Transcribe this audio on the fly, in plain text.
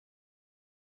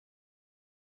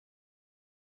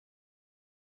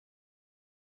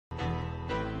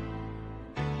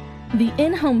The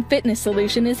in-home fitness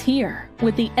solution is here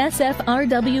with the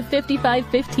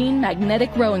SFRW5515 magnetic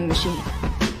rowing machine.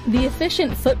 The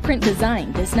efficient footprint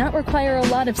design does not require a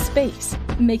lot of space,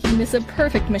 making this a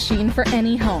perfect machine for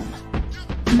any home.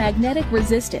 Magnetic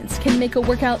resistance can make a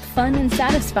workout fun and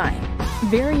satisfying.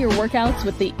 Vary your workouts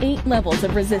with the 8 levels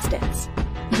of resistance.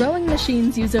 Rowing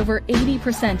machines use over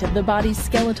 80% of the body's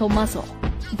skeletal muscle.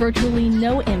 Virtually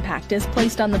no impact is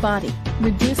placed on the body,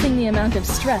 reducing the amount of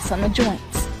stress on the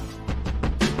joints.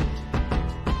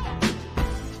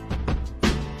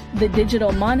 The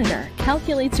digital monitor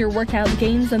calculates your workout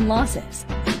gains and losses.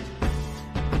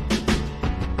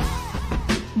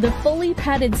 The fully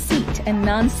padded seat and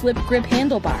non-slip grip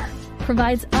handlebar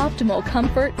provides optimal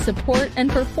comfort, support, and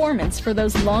performance for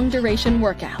those long-duration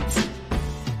workouts.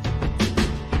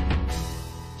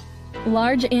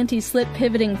 Large anti-slip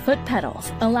pivoting foot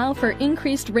pedals allow for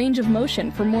increased range of motion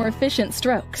for more efficient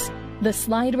strokes. The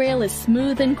slide rail is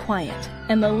smooth and quiet,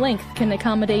 and the length can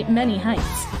accommodate many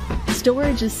heights.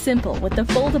 Storage is simple with the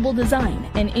foldable design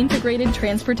and integrated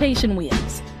transportation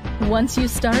wheels. Once you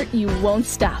start, you won't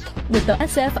stop with the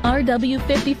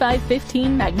SFRW5515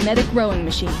 magnetic rowing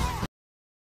machine.